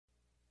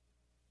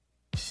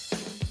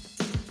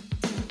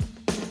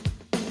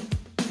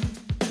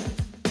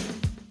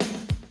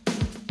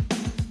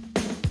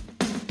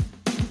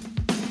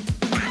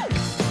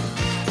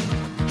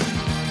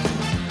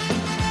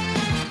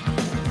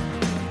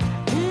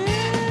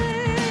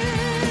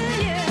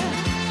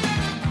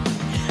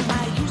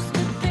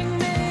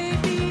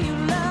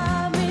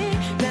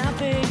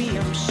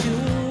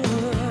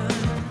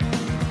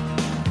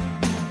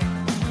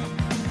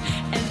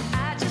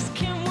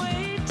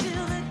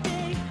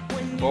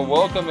Well,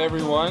 welcome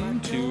everyone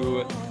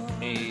to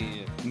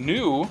a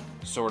new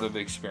sort of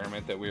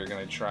experiment that we are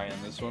going to try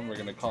in this one. We're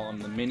going to call them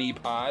the mini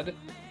pod.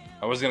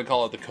 I was going to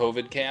call it the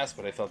COVID cast,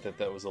 but I felt that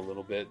that was a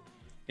little bit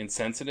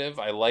insensitive.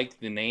 I like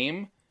the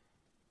name,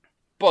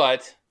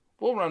 but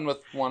we'll run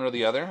with one or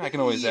the other. I can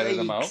always edit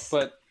them out,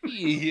 but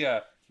yeah.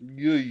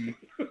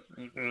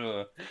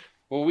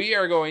 Well, we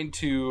are going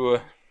to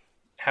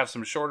have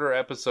some shorter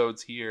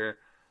episodes here,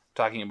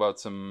 talking about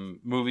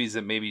some movies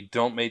that maybe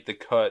don't make the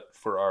cut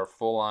for our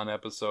full-on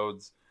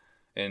episodes.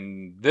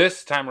 And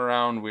this time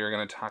around, we are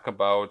going to talk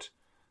about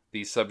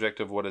the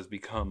subject of what has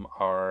become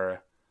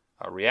our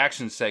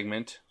reaction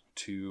segment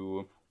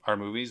to our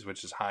movies,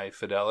 which is High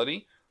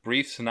Fidelity.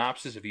 Brief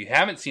synopsis: if you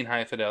haven't seen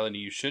High Fidelity,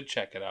 you should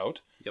check it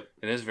out. Yep.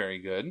 It is very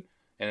good.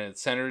 And it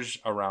centers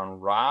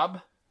around Rob,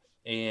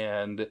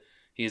 and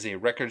he is a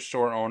record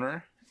store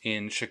owner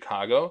in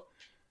Chicago.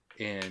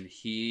 And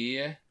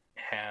he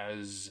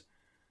has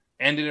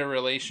ended a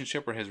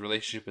relationship, or his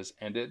relationship has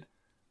ended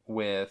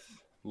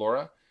with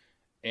Laura.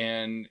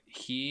 And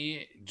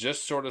he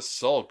just sort of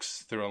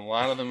sulks through a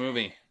lot of the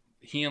movie.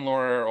 He and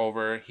Laura are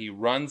over. He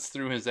runs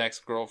through his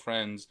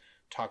ex-girlfriends,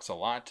 talks a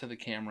lot to the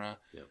camera.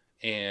 Yep.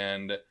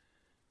 And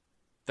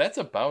that's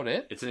about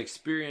it. It's an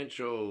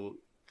experiential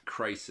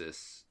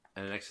crisis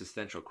and an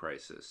existential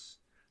crisis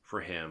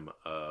for him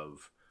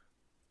of,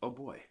 oh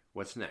boy,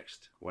 what's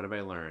next? What have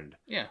I learned?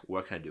 Yeah.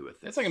 What can I do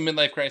with this? It's like a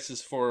midlife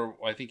crisis for,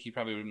 I think he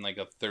probably would have been like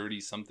a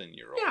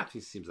 30-something-year-old. Yeah,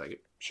 it seems like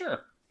it.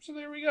 Sure. So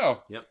there we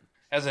go. Yep.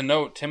 As a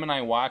note, Tim and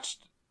I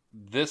watched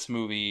this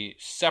movie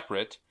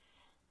separate.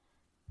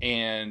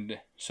 And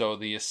so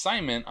the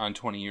assignment on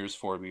 20 Years,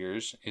 4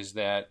 Beers is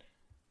that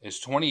it's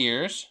 20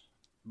 years,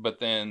 but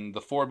then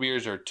the 4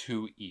 beers are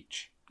 2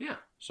 each. Yeah.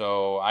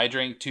 So I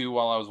drank 2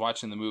 while I was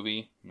watching the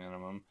movie,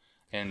 minimum.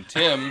 And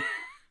Tim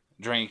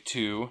drank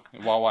 2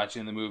 while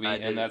watching the movie,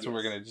 and that's what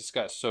we're going to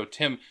discuss. So,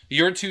 Tim,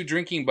 your 2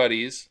 drinking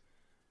buddies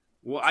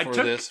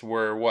this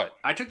were what?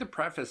 I took the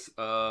premise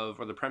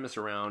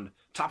around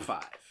top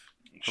 5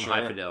 from Sure,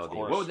 High Fidelity.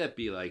 What would that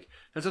be like?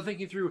 And so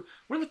thinking through,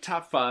 what are the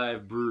top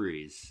 5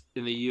 breweries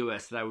in the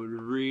U.S. that I would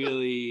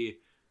really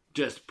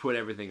just put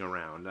everything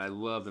around? I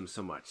love them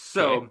so much.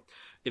 So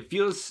It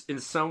feels in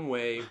some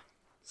way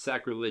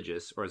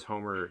sacrilegious, or as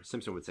Homer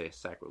Simpson would say,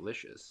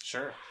 sacrilegious.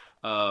 Sure.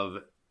 Of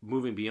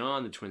moving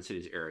beyond the Twin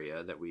Cities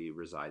area that we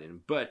reside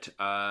in. But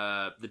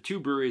the 2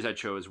 breweries I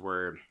chose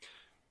were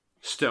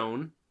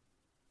Stone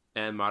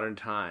and Modern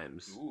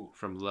Times. Ooh.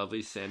 From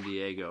lovely San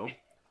Diego.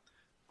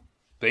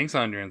 Thanks,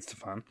 Andre and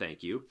Stefan.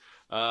 Thank you.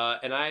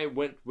 And I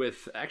went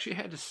with, actually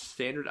had a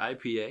standard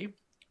IPA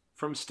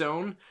from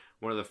Stone.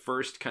 One of the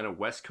first kind of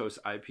West Coast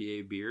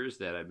IPA beers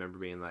that I remember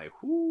being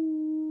like,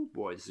 whoo,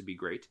 boy, this would be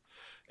great.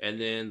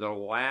 And then the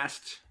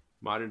last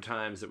Modern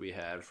Times that we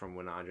had from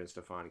when Andre and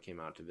Stefan came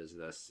out to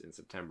visit us in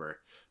September,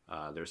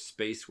 their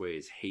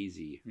Spaceways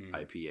Hazy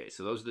IPA.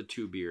 So those are the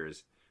 2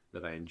 beers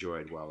that I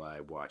enjoyed while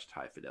I watched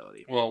High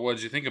Fidelity. Well, what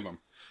did you think of them?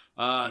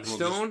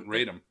 Stone, just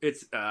rate them.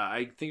 It's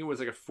I think it was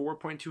like a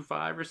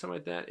 4.25 or something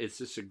like that. It's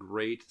just a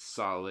great,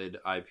 solid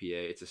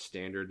IPA. It's a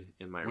standard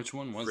in my Which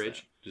one was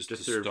fridge. That?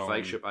 Just their Stone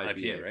flagship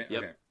IPA, right?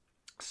 Yep. Okay.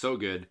 So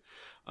good.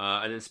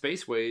 And then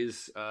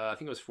Spaceways, I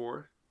think it was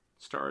 4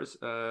 stars,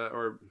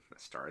 or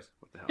stars.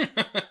 What the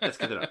hell? Let's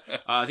get it up.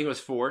 I think it was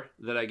 4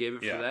 that I gave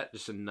it for that.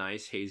 Just a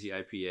nice hazy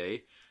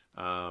IPA.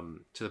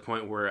 To the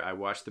point where I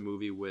watched the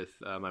movie with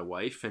my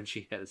wife, and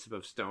she had a sip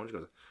of Stone. She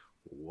goes,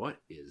 "What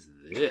is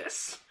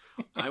this?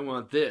 I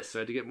want this." So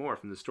I had to get more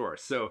from the store.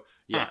 So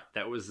yeah,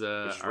 that was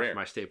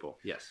my staple.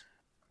 Yes.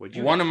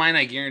 One of mine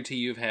I guarantee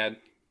you've had,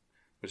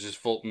 which is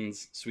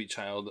Fulton's Sweet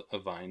Child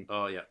of Vine.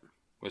 Oh yeah.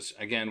 Which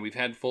again, we've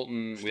had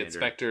Fulton. Standard. We had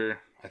Spectre,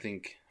 I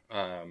think,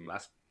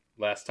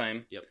 last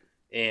time. Yep.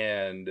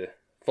 And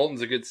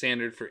Fulton's a good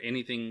standard for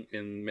anything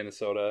in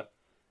Minnesota.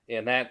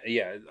 And that,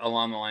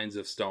 along the lines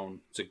of Stone,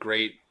 it's a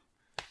great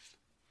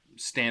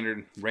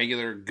standard,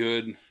 regular,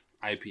 good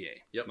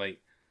IPA. Yep.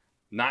 Like,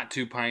 not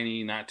too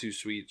piney, not too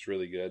sweet. It's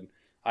really good.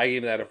 I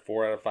gave that a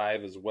 4 out of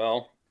 5 as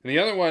well. And the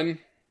other one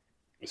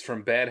is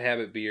from Bad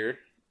Habit Beer,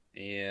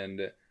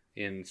 and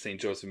in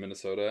St. Joseph,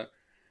 Minnesota,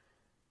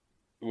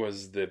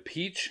 was the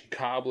Peach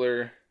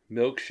Cobbler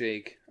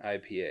Milkshake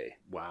IPA.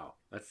 Wow,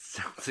 that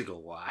sounds like a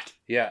lot.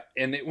 Yeah,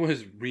 and it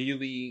was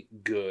really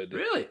good.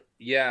 Really?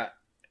 Yeah,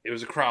 it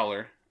was a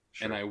crowler.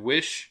 Sure. And I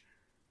wish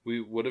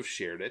we would have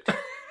shared it,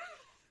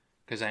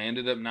 because I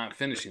ended up not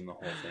finishing the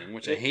whole thing,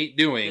 which I hate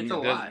doing. It's a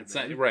lot. It's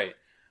not right,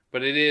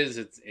 but it is.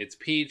 It's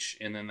peach,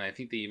 and then I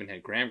think they even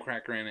had graham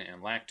cracker in it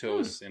and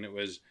lactose, and it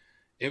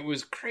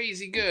was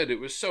crazy good. It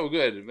was so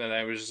good, but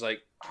I was just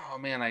like, oh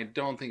man, I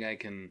don't think I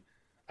can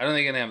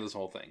have this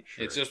whole thing.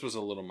 Sure. It just was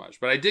a little much.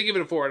 But I did give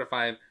it a 4 out of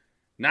 5,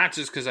 not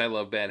just because I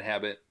love Bad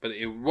Habit, but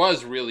it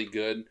was really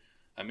good.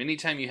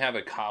 Anytime you have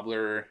a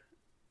cobbler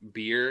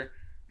beer,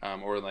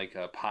 or like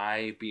a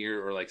pie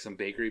beer or like some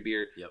bakery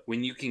beer,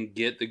 when you can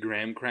get the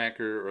graham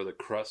cracker or the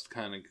crust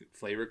kind of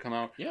flavor come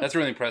out, that's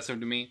really impressive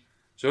to me.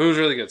 So it was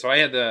really good. So I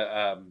had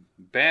the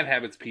Bad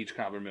Habits Peach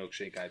Cobbler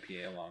Milkshake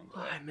IPA along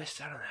with I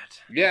missed out on that.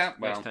 Yeah,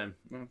 next time.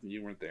 Well,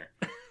 you weren't there.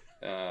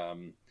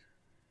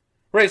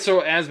 Right, so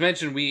as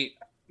mentioned, we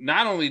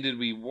not only did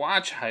we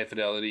watch High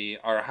Fidelity,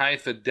 our High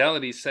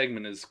Fidelity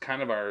segment is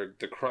kind of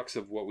the crux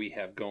of what we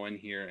have going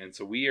here, and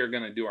so we are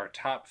going to do our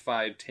top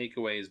 5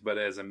 takeaways, but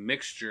as a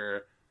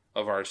mixture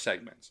of our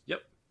segments.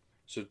 Yep.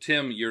 So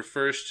Tim, your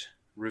first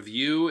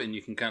review, and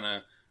you can kind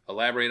of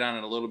elaborate on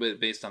it a little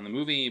bit based on the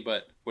movie,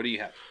 but what do you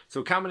have?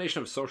 So a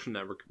combination of Social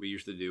Network we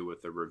used to do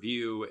with a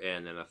review,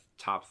 and then a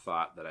top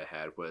thought that I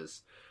had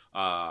was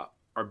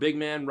our big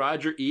man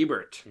Roger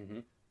Ebert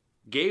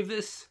gave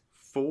this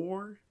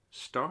 4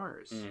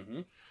 stars.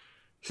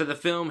 So the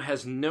film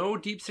has no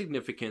deep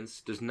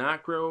significance, does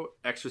not grow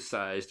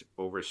exercised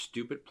over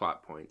stupid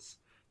plot points,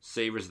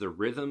 savors the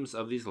rhythms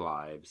of these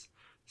lives,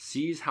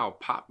 sees how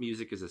pop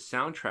music is a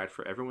soundtrack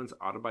for everyone's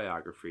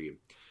autobiography,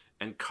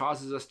 and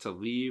causes us to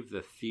leave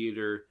the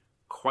theater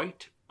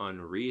quite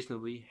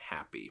unreasonably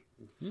happy.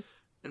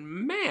 And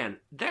man,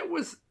 that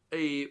was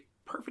a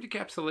perfect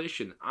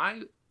encapsulation.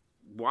 I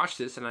watched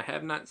this and I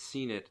have not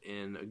seen it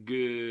in a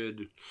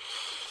good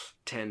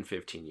 10,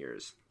 15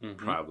 years,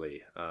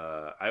 probably.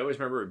 I always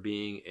remember it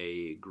being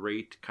a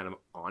great kind of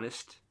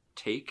honest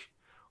take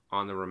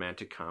on the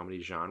romantic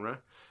comedy genre.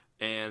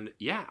 And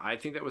yeah, I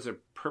think that was a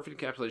perfect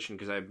encapsulation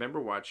because I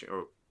remember watching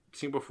or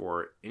seeing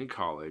before in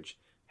college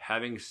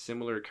having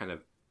similar kind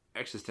of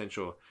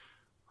existential,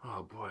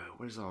 oh boy,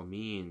 what does it all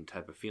mean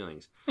type of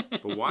feelings.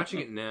 But watching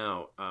it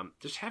now,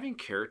 just having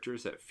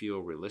characters that feel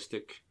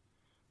realistic,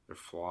 they're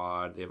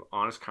flawed, they have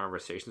honest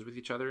conversations with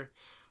each other.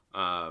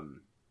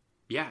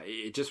 Yeah,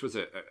 it just was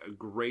a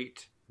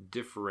great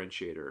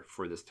differentiator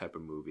for this type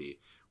of movie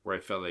where I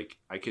felt like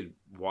I could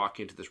walk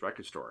into this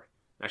record store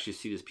and actually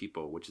see these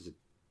people, which is a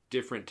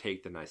different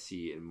take than I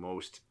see in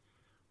most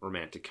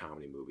romantic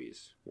comedy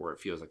movies where it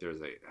feels like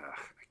there's a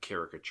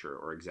caricature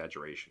or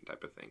exaggeration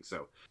type of thing.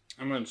 So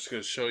I'm just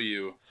going to show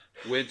you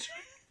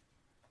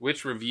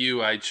which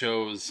review I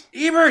chose.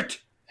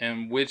 Ebert!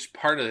 And which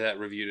part of that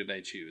review did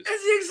I choose?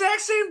 It's the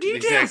exact same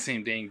detail. The exact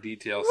same dang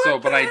detail.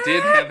 But I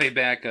did have a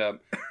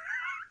backup,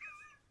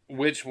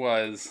 which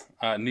was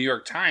New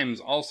York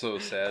Times also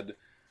said,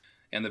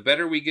 and the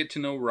better we get to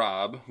know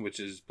Rob, which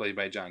is played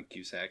by John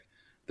Cusack,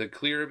 the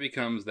clearer it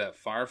becomes that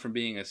far from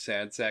being a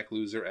sad sack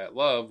loser at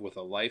love with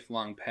a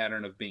lifelong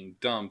pattern of being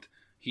dumped,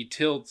 he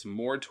tilts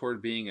more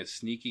toward being a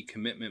sneaky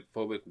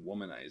commitment-phobic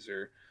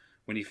womanizer.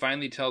 When he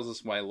finally tells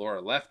us why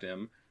Laura left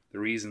him, the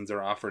reasons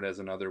are offered as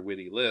another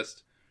witty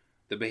list.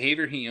 The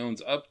behavior he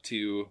owns up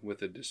to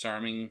with a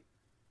disarming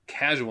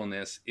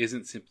casualness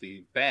isn't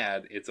simply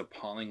bad, it's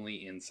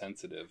appallingly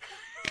insensitive.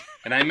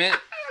 And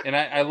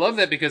I love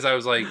that because I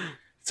was like,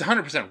 it's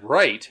 100%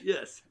 right.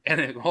 Yes. And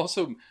it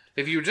also,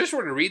 if you just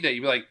were to read that,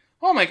 you'd be like,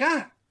 oh my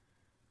God,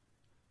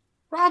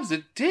 Rob's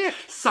a dick.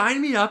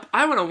 Sign me up.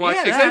 I want to watch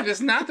that. Exactly. It's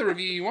not the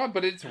review you want,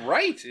 but it's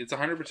right. It's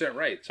 100%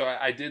 right. So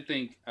I did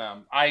think,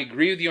 I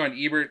agree with you on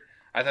Ebert.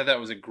 I thought that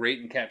was a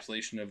great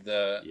encapsulation of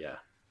the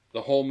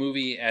whole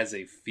movie as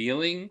a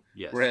feeling.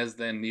 Yes. Whereas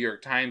then New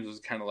York Times was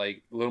kind of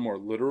like a little more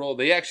literal.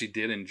 They actually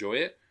did enjoy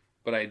it,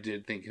 but I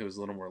did think it was a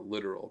little more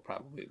literal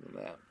probably than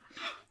that.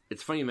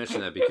 It's funny you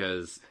mention that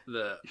because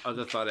the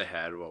other thought I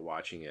had while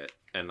watching it,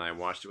 and I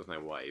watched it with my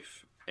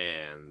wife,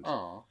 and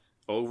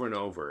over and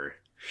over,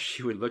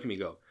 she would look at me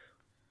and go,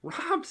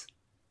 Rob's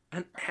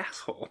an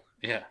asshole.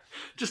 Yeah.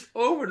 Just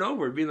over and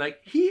over, being like,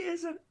 he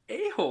is an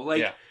a-hole.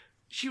 Like,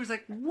 she was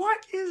like,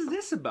 what is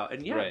this about?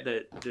 And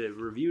the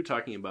review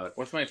talking about...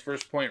 What's my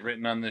first point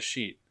written on this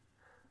sheet?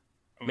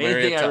 Main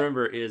thing I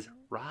remember is,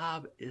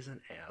 Rob is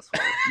an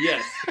asshole.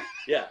 Yes.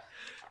 Yeah.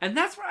 And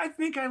that's what I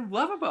think I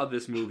love about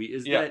this movie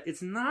is that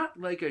it's not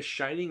like a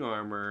shining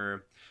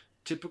armor,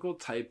 typical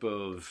type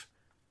of,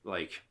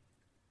 like,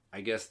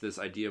 I guess this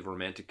idea of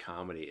romantic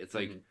comedy. It's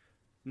like,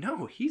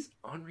 no, he's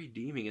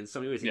unredeeming in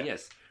so many ways. And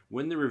yes,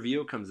 when the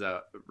reveal comes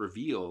out,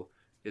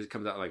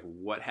 like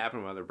what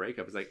happened with their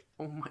breakup, it's like,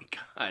 oh my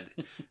God,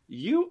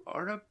 you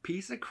are a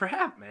piece of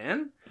crap,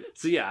 man.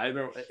 So yeah, I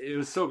remember it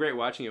was so great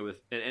watching it with,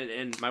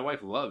 and my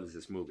wife loves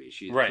this movie.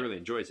 She really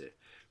enjoys it.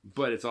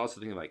 But it's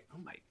also thinking like, oh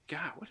my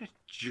God, what a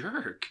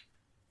jerk.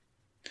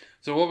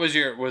 So what was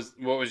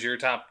your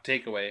top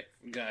takeaway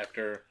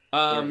after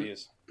the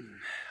reviews?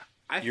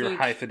 Your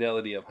high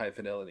fidelity of high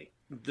fidelity.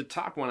 The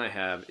top one I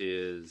have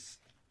is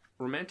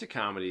romantic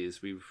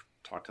comedies. We've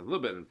talked a little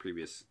bit in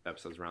previous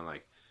episodes around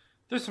like,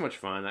 they're so much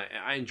fun.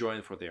 I enjoy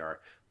them for what they are.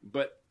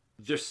 But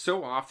they're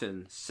so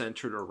often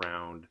centered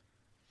around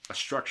a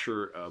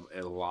structure of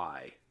a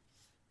lie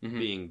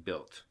being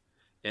built.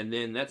 And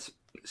then that's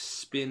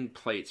spin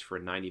plates for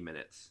 90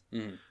 minutes.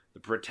 The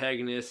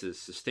protagonist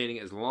is sustaining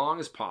it as long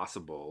as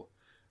possible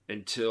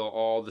until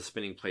all the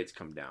spinning plates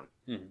come down.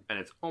 And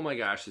it's, oh my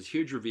gosh, this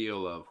huge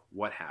reveal of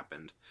what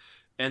happened.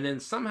 And then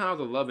somehow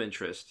the love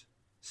interest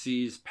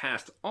sees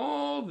past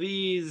all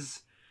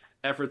these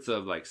efforts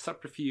of like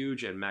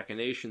subterfuge and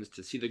machinations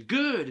to see the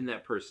good in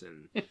that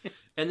person.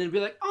 And then be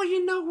like, oh,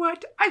 you know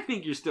what? I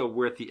think you're still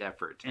worth the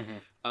effort.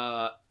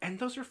 And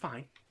those are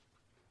fine.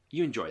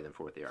 You enjoy them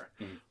for what they are.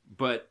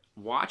 But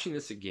watching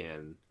this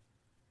again,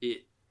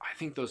 I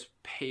think those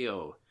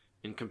pale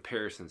in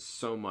comparison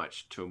so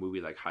much to a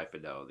movie like High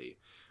Fidelity,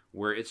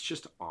 where it's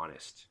just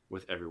honest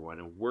with everyone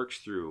and works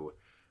through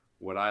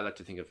what I like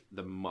to think of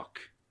the muck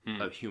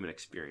of human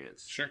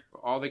experience. Sure.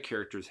 All the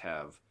characters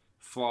have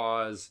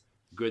flaws,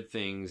 good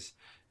things,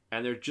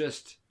 and they're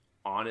just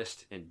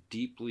honest and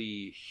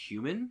deeply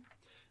human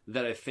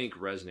that I think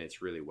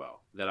resonates really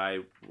well. That I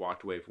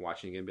walked away from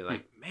watching it and be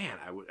like, man,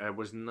 I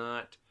was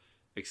not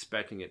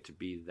expecting it to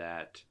be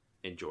that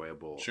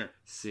enjoyable. Sure.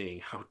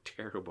 Seeing how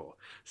terrible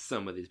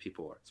some of these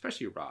people are,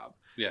 especially Rob.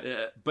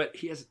 Yeah. But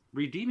he has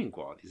redeeming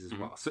qualities as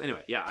well. So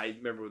anyway, yeah, I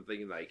remember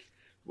thinking, like,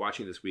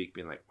 watching this week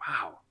being like,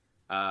 wow,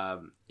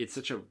 it's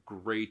such a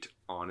great,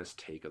 honest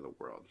take of the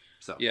world.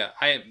 So yeah,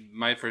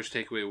 my first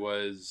takeaway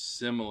was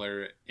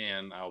similar,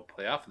 and I'll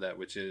play off of that,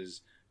 which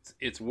is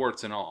it's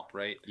warts and all,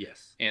 right?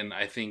 Yes. And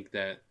I think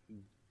that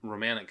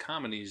romantic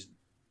comedies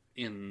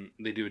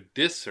they do a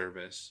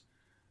disservice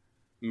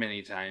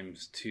many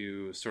times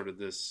to sort of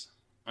this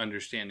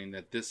understanding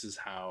that this is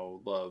how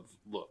love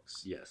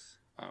looks. Yes.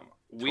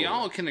 We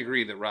all can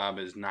agree that Rob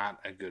is not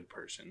a good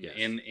person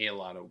in a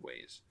lot of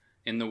ways.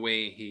 In the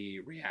way he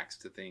reacts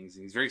to things.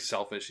 He's very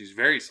selfish. He's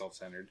very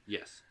self-centered.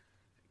 Yes.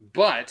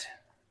 But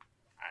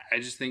I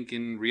just think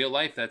in real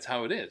life, that's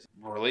how it is.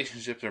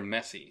 Relationships are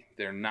messy.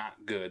 They're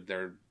not good.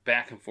 They're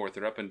back and forth.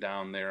 They're up and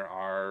down. There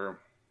are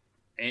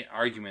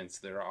arguments.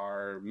 There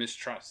are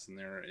mistrusts. And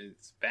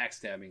it's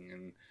backstabbing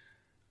and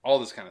all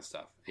this kind of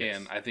stuff. Yes.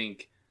 And I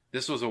think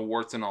this was a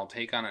warts and all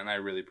take on it, and I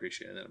really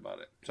appreciated it about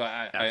it. So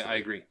I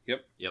agree.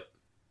 Yep.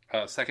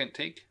 Second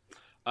take?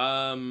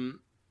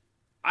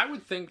 I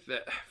would think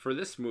that for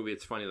this movie,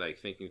 it's funny, like,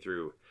 thinking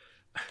through,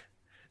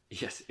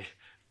 yes,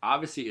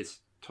 obviously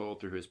it's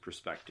told through his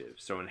perspective.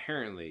 So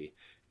inherently,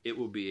 it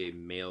will be a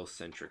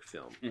male-centric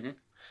film. Mm-hmm.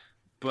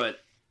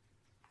 But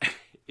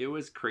it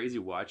was crazy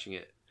watching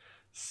it,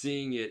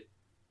 seeing it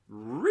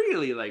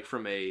really, like,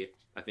 from I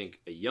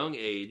think, a young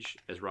age,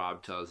 as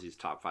Rob tells these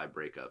top 5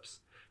 breakups,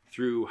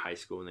 through high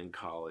school and then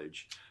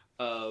college,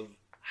 of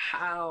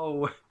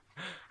how...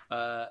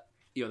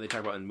 they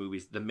talk about in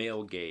movies, the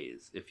male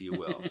gaze, if you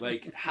will.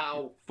 Like,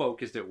 how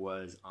focused it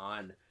was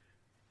on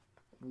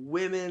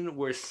women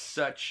were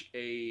such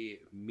a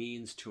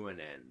means to an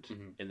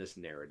end in this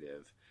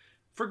narrative.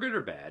 For good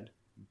or bad.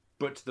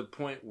 But to the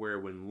point where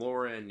when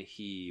Laura and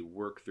he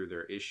work through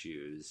their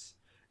issues,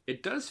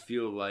 it does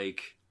feel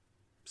like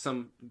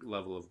some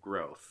level of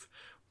growth.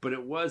 But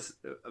it was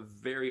a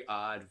very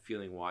odd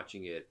feeling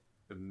watching it,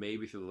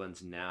 maybe through the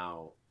lens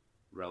now,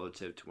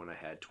 relative to when I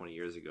had 20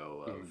 years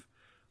ago of...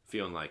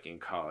 feeling like in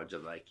college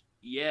of like,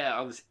 yeah,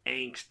 all this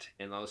angst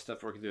and all this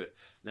stuff working through it.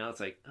 Now it's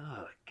like,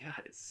 oh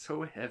God, it's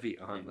so heavy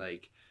on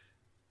like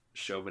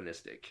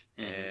chauvinistic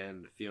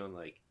and feeling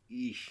like,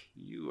 eesh,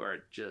 you are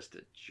just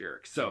a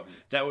jerk. So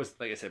that was,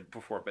 like I said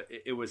before, but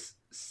it was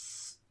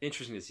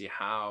interesting to see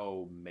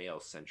how male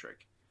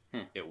centric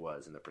it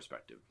was in the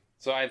perspective.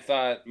 So I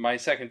thought my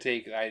second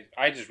take,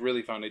 I just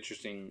really found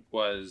interesting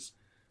was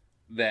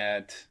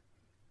that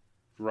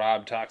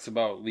Rob talks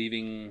about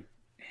leaving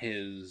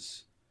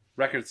his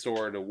record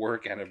store to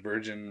work at a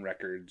Virgin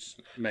Records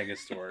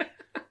megastore.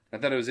 I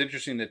thought it was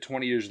interesting that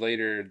 20 years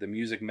later, the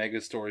music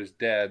megastore is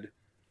dead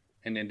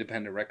and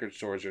independent record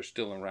stores are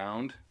still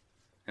around,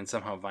 and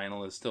somehow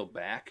vinyl is still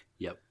back.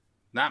 Yep.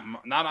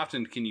 Not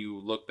often can you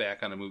look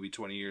back on a movie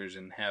 20 years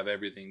and have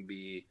everything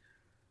be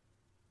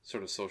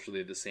sort of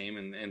socially the same,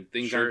 and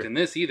things aren't in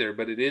this either,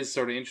 but it is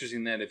sort of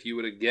interesting that if you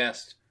would have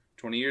guessed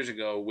 20 years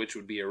ago which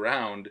would be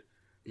around,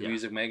 the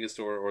music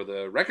megastore or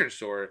the record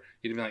store,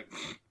 you'd be like...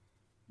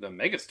 the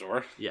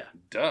megastore,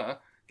 duh.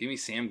 Give me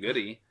Sam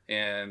Goody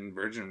and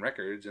Virgin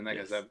Records and that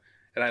kind of stuff.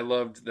 And I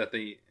loved that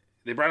they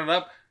brought it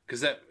up because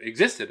that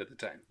existed at the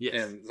time. Yes.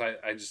 And so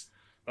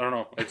I don't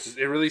know.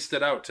 It really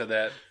stood out to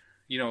that.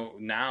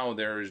 Now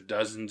there's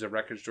dozens of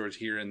record stores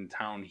here in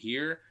town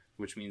here,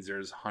 which means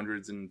there's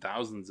hundreds and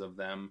thousands of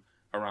them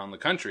around the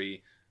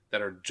country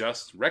that are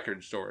just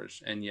record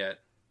stores. And yet,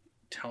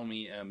 tell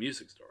me a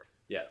music store.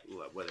 Yeah,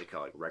 what they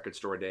call Record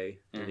Store Day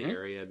in the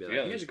area. Be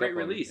like, here's a great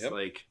release. Yep.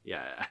 Like,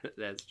 yeah,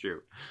 that's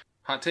true.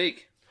 Hot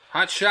take.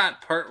 Hot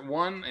Shot, part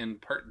 1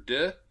 and part 2.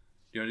 Do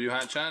you want to do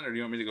Hot Shot, or do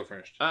you want me to go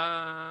first?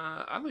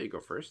 I'll let you go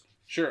first.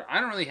 Sure. I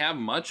don't really have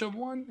much of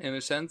one, in a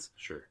sense.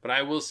 Sure. But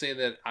I will say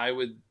that I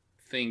would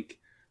think...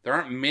 There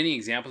aren't many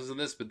examples of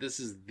this, but this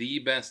is the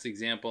best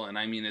example, and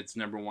I mean it's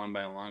number 1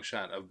 by a long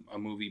shot, of a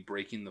movie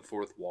breaking the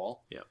fourth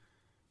wall. Yeah.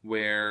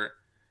 Where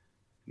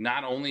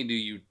not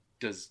only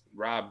does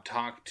Rob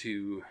talk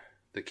to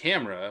the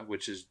camera,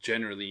 which is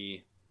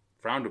generally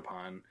frowned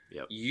upon,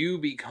 you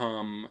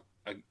become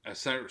a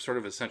sort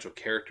of essential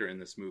character in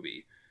this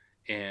movie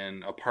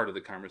and a part of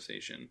the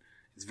conversation.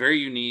 It's very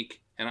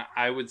unique, and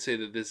I would say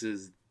that this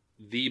is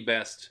the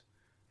best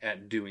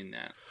at doing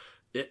that.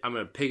 I'm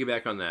going to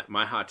piggyback on that.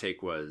 My hot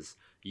take was,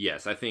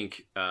 yes, I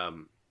think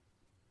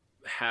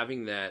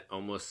having that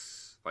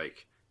almost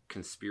like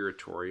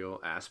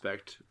conspiratorial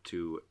aspect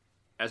to,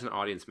 as an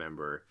audience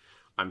member,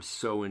 I'm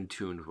so in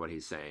tune with what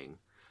he's saying.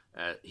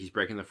 He's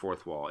breaking the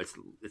fourth wall.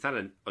 It's not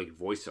a like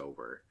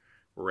voiceover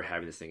where we're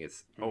having this thing.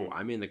 It's,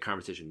 I'm in the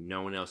conversation.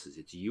 No one else is.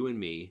 It's you and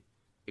me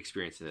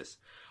experiencing this.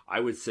 I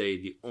would say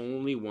the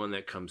only one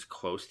that comes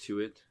close to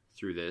it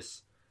through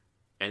this,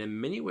 and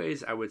in many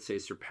ways I would say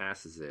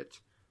surpasses it,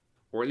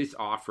 or at least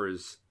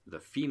offers the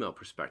female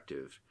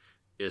perspective,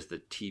 is the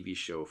TV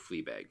show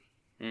Fleabag.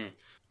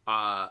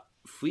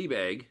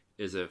 Fleabag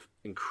is an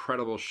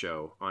incredible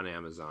show on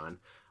Amazon.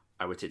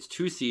 I would say it's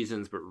 2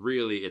 seasons, but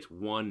really it's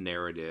one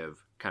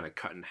narrative kind of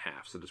cut in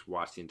half. So just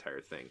watch the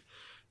entire thing.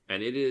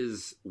 And it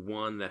is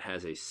one that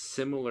has a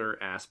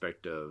similar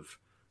aspect of,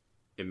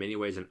 in many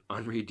ways, an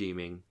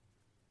unredeeming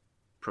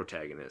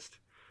protagonist.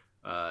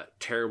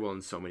 Terrible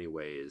in so many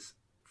ways.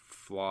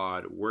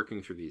 Flawed,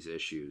 working through these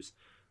issues,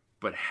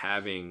 but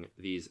having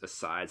these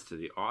asides to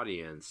the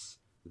audience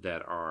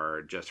that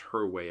are just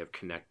her way of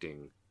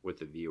connecting with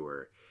the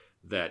viewer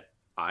that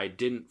I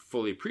didn't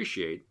fully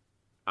appreciate,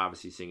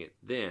 obviously seeing it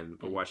then,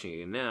 but watching it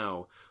again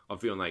now, I'm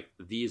feeling like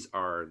these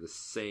are the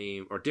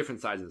same or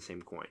different sides of the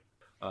same coin.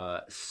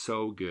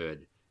 So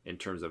good in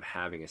terms of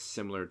having a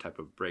similar type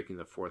of breaking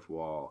the fourth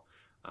wall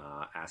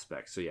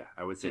aspect. So yeah,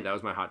 I would say that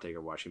was my hot take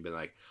of watching. Being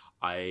like,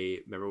 I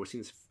remember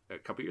seeing this a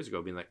couple years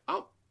ago, being like,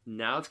 oh,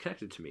 now it's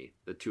connected to me.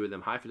 The two of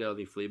them, High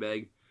Fidelity,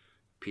 Fleabag,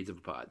 Pizza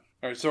Pod.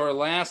 All right, so our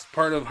last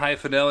part of High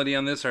Fidelity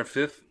on this, our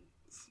 5th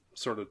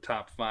sort of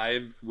top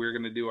 5, we're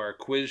going to do our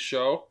quiz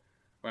show.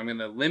 I'm going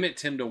to limit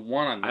Tim to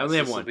 1 on this. I only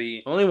have this 1. Will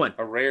be only 1.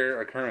 A rare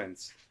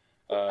occurrence.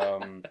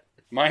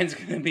 Mine's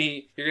going to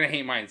be, you're going to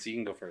hate mine, so you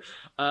can go first.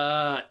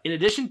 In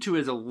addition to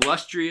his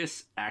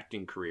illustrious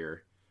acting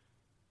career,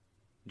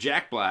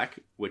 Jack Black,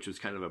 which was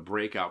kind of a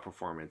breakout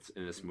performance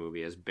in this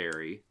movie as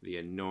Barry, the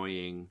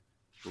annoying,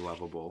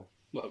 lovable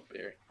Love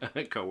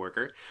Barry.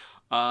 co-worker.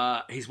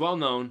 He's well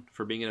known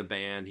for being in a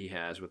band he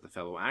has with a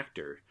fellow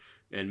actor.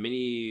 And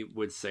many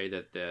would say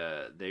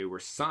that they were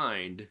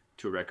signed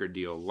to a record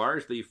deal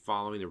largely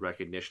following the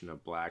recognition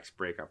of Black's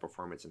breakout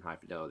performance in High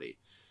Fidelity.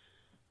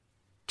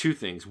 2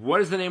 things.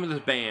 What is the name of the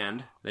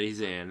band that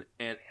he's in?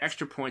 And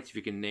extra points if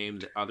you can name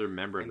the other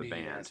member of the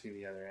band. Ask me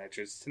the other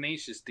actor. It's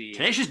Tenacious D.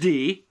 Tenacious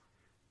D.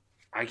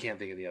 I can't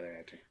think of the other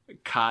actor.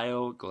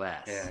 Kyle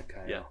Glass. Yeah,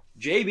 Kyle. Yeah.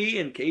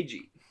 JB and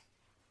KG.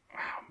 Wow,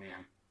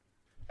 man.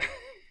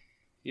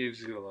 You're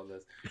just going to love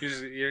this.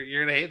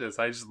 You're going to hate this.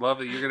 I just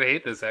love it. You're going to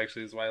hate this,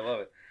 actually. That's why I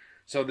love it.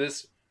 So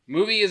this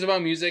movie is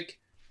about music,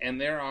 and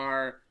there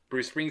are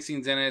Bruce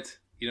Springsteen's in it.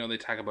 You know, they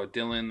talk about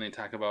Dylan. They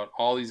talk about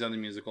all these other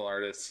musical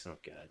artists. Oh,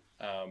 God.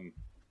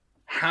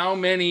 How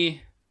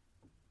many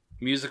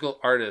musical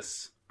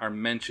artists are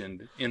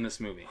mentioned in this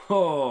movie?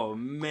 Oh,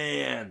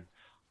 man.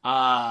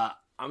 I'm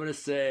going to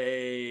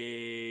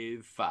say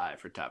 5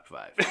 for top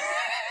 5.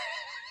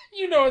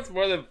 You know it's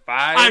more than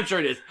 5. I'm sure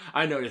it is.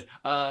 I know it is.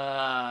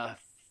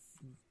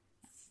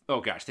 Oh,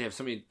 gosh. They have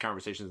so many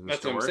conversations in the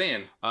store. That's what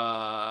I'm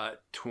saying.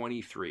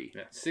 23.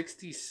 Yeah,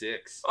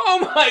 66.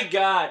 Oh, my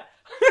God.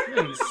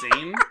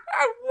 Insane.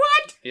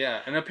 What?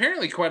 Yeah, and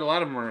apparently quite a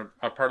lot of them are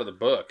a part of the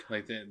book.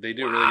 Like they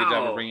do a really good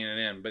job of bringing it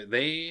in. But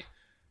they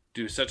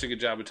do such a good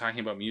job of talking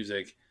about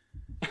music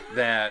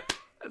that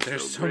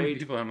there's so many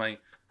people. I'm like,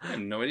 I have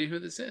no idea who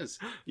this is.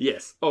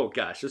 Yes. Oh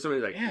gosh. There's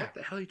somebody like, what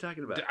the hell are you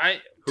talking about?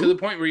 To the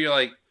point where you're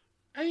like,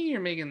 I think you're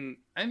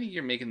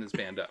making this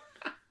band up.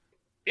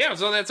 Yeah.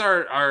 So that's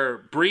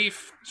our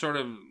brief sort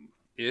of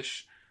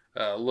ish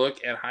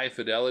look at High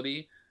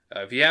Fidelity.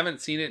 If you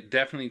haven't seen it,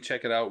 definitely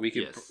check it out. We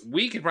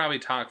could probably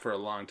talk for a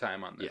long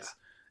time on this.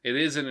 Yeah. It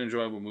is an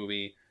enjoyable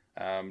movie.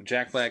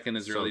 Jack Black in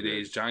his early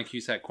days. John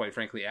Cusack, quite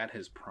frankly, at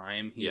his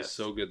prime. He is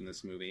so good in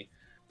this movie.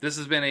 This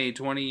has been a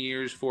 20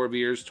 years, 4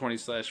 beers,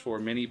 20/4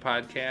 mini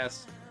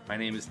podcast. My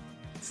name is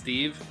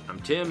Steve. I'm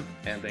Tim.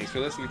 And thanks for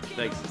listening.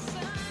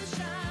 Thanks.